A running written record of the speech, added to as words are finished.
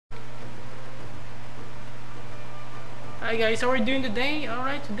Hi guys, how are we doing today?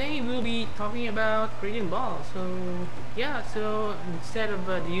 Alright, today we'll be talking about Radiant Ball. So, yeah, so instead of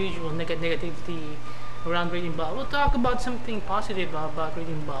the usual negativity around Radiant Ball, we'll talk about something positive about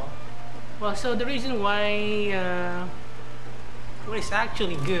Radiant Ball. Well, so the reason why it's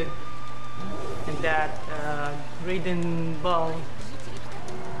actually good and that Radiant Ball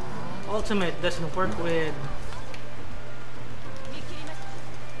Ultimate doesn't work with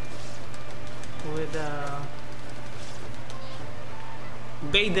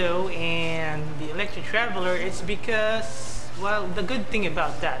Beidou and the Electric Traveler, it's because, well, the good thing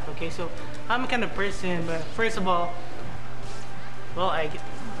about that, okay, so I'm a kind of person, but first of all, well,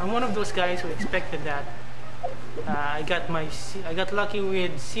 I'm one of those guys who expected that. I got lucky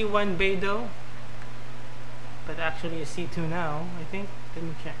with C1 Beidou, but actually a C2 now, I think. Let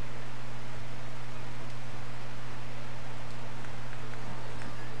me check.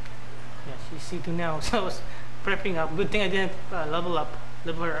 Yeah, she's C2 now, so I was prepping up. Good thing I didn't level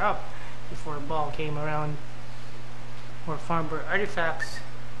her up before Ball came around or farm her artifacts,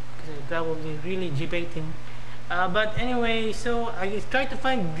 because that would be really debating. But anyway, so I tried to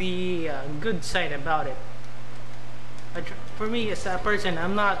find the good side about it. For me as a person,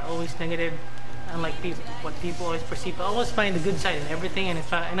 I'm not always negative, unlike what people always perceive. I always find the good side in everything, and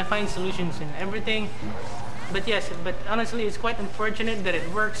I find solutions in everything. But yes, but honestly, it's quite unfortunate that it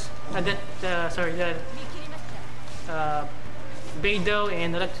works. That Beidou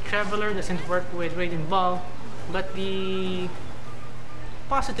and Electric Traveler doesn't work with Radiant Ball. But the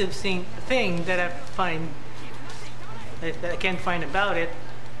positive thing that I can't find about it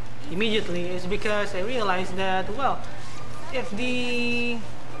immediately is because I realized that, well, if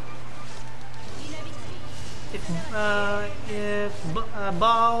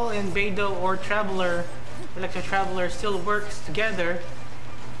Ball and Beidou or Electric Traveler still works together,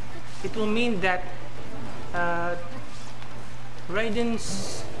 it will mean that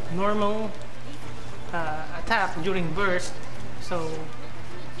Raiden's normal attack during burst, so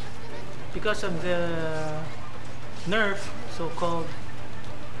because of the nerf so-called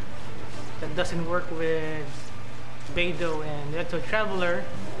that doesn't work with Beidou and Electric Traveler,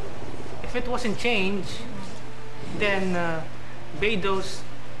 if it wasn't changed, then Beidou's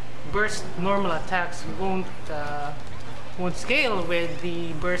burst normal attacks won't scale with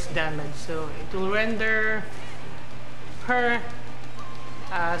the burst damage, so it will render her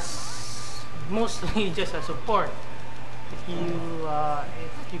as mostly just a support, if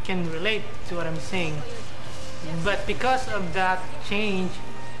you can relate to what I'm saying. But because of that change,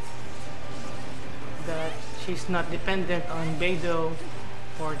 that she's not dependent on Beidou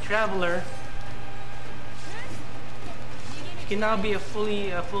or Traveler, she can now be a full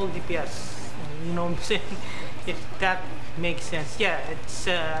DPS. You know what I'm saying? If that makes sense. Yeah, it's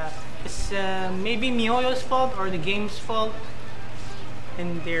maybe MiHoYo's fault or the game's fault,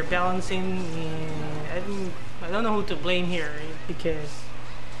 and they're balancing. I don't know who to blame here, because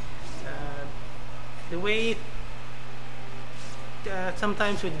the way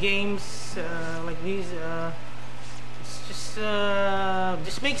sometimes with games like these, it's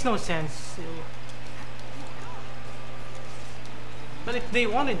just makes no sense. But if they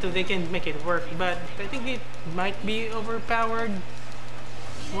wanted to, they can make it work. But I think it might be overpowered.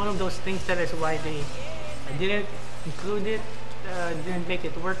 One of those things, that is why they didn't include it, didn't make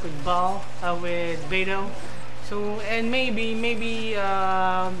it work with with Beidou. So, and maybe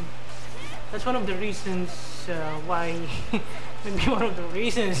that's one of the reasons why maybe one of the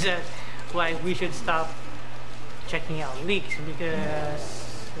reasons that why we should stop checking out leaks,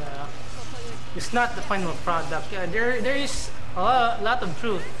 because it's not the final product. There is a lot of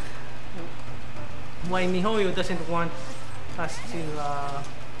truth why MiHoYo doesn't want us to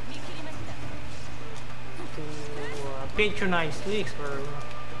patronize leaks, or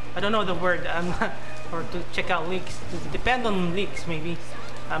I don't know the word, or to check out leaks, to depend on leaks maybe.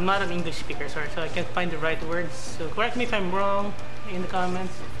 I'm not an English speaker, sorry, so I can't find the right words, so correct me if I'm wrong in the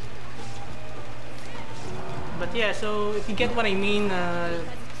comments. But yeah, so if you get what I mean,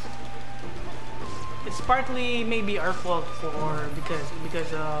 it's partly maybe our fault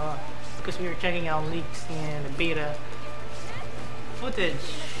because we were checking out leaks and the beta footage.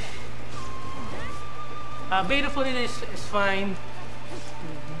 Beta footage is fine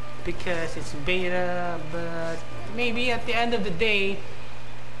because it's beta, but maybe at the end of the day,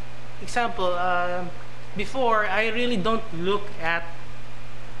 example, before, I really don't look at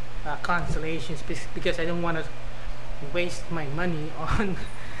constellations because I don't want to waste my money on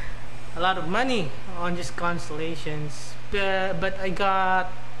a lot of money on just constellations. But I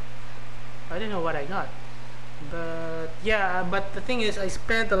don't know what I got. But yeah, but the thing is, I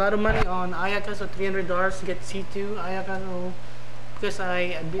spent a lot of money on Ayaka, so $300 to get C2 Ayaka. So because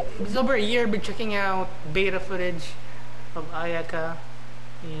it's over a year been checking out beta footage of Ayaka,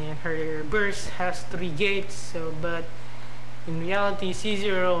 and her burst has 3 gates. So but in reality,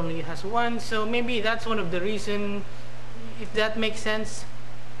 C0 only has 1. So maybe that's one of the reason, if that makes sense.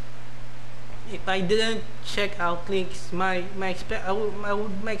 If I didn't check out leaks, my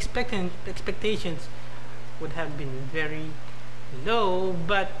expectations would have been very low.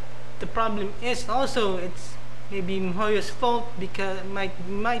 But the problem is also it's maybe Mihoyo's fault, because it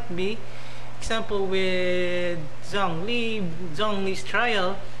might be example with Zhongli's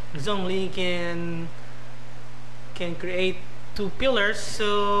trial. Zhongli can create 2 pillars.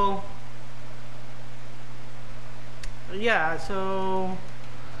 So yeah, so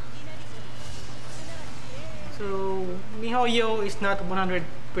Mihoyo is not 100%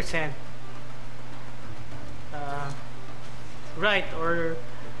 right, or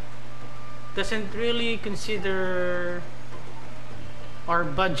doesn't really consider our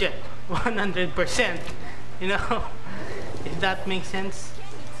budget 100%, you know. If that makes sense.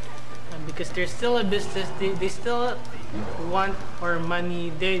 Because they're still a business, they still want our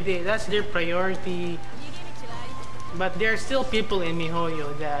money, that's their priority. But there are still people in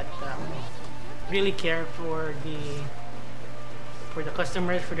Mihoyo that really care for the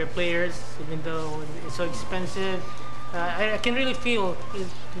customers, for their players, even though it's so expensive. I can really feel it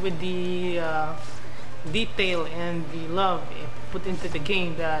with the detail and the love put into the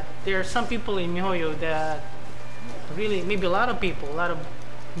game, that there are some people in Mihoyo that really, maybe a lot of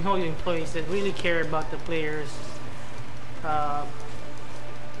Mihoyo employees that really care about the players.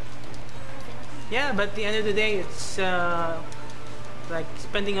 Yeah, but at the end of the day, it's like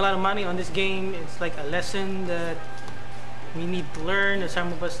spending a lot of money on this game. It's like a lesson that we need to learn, or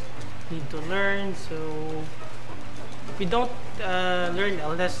some of us need to learn. So if we don't learn a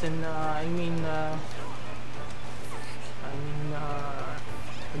lesson, a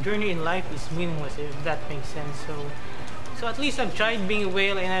journey in life is meaningless, if that makes sense. So at least I've tried being a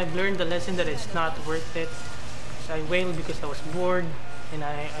whale, and I've learned the lesson that it's not worth it. So I whaled because I was bored, and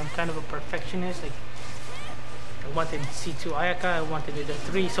I'm kind of a perfectionist. Like, I wanted C2 Ayaka, I wanted the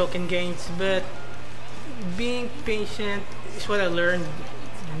 3 Soken gains, but being patient is what I learned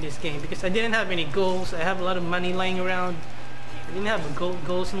in this game, because I didn't have any goals. I have a lot of money lying around. I didn't have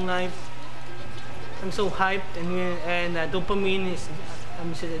goals in life. I'm so hyped, and dopamine is,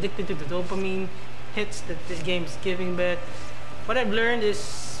 I'm just addicted to the dopamine hits that this game is giving. But what I've learned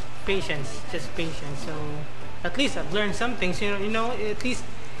is patience, just patience. So at least I've learned some things, you know, at least,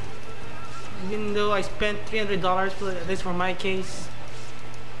 even though I spent $300, at least for my case,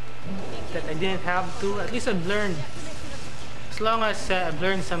 that I didn't have to, at least I've learned. As long as I've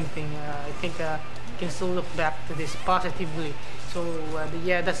learned something, I think I can still look back to this positively. So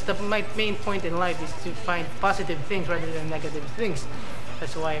yeah, that's my main point in life, is to find positive things rather than negative things.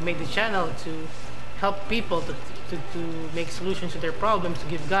 That's why I made the channel, to help people to make solutions to their problems, to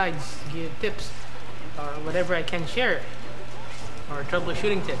give guides, to give tips, or whatever I can share, or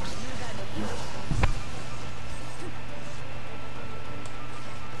troubleshooting tips.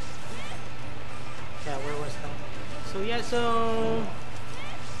 Yeah, where was that? So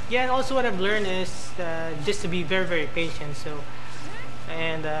yeah, and also what I've learned is just to be very, very patient. So,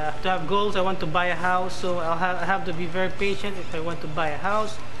 and to have goals. I want to buy a house, so I have to be very patient if I want to buy a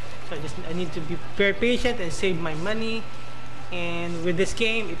house. So I need to be very patient and save my money. And with this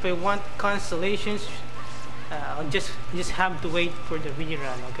game, if I want constellations, I'll just have to wait for the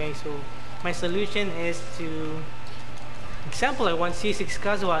rerun. Okay, so my solution is to, example, I want C6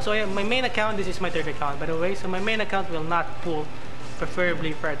 Kazuha. So my main account, this is my third account, by the way. So my main account will not pull,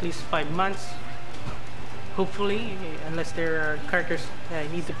 preferably for at least 5 months. Hopefully, unless there are characters I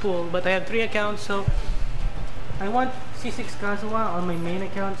need to pull. But I have 3 accounts, so I want C6 Kazuha on my main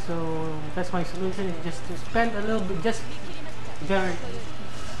account. So that's my solution, is just to spend a little bit, just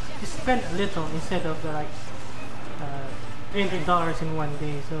spend a little instead of the $300 in one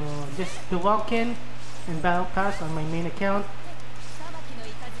day. So just the walk-in and battle pass on my main account,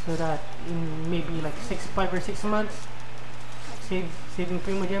 so that in maybe like 5 or 6 months, saving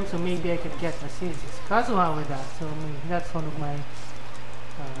Primo Gem, so maybe I could get a C6 Kazuha with that. So maybe that's one of my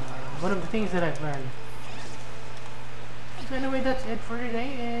one of the things that I've learned. So anyway, that's it for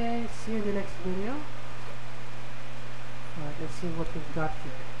today, and see you in the next video. Alright, let's see what we've got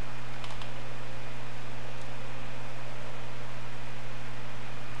here.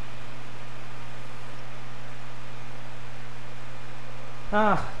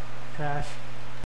 Ah, trash.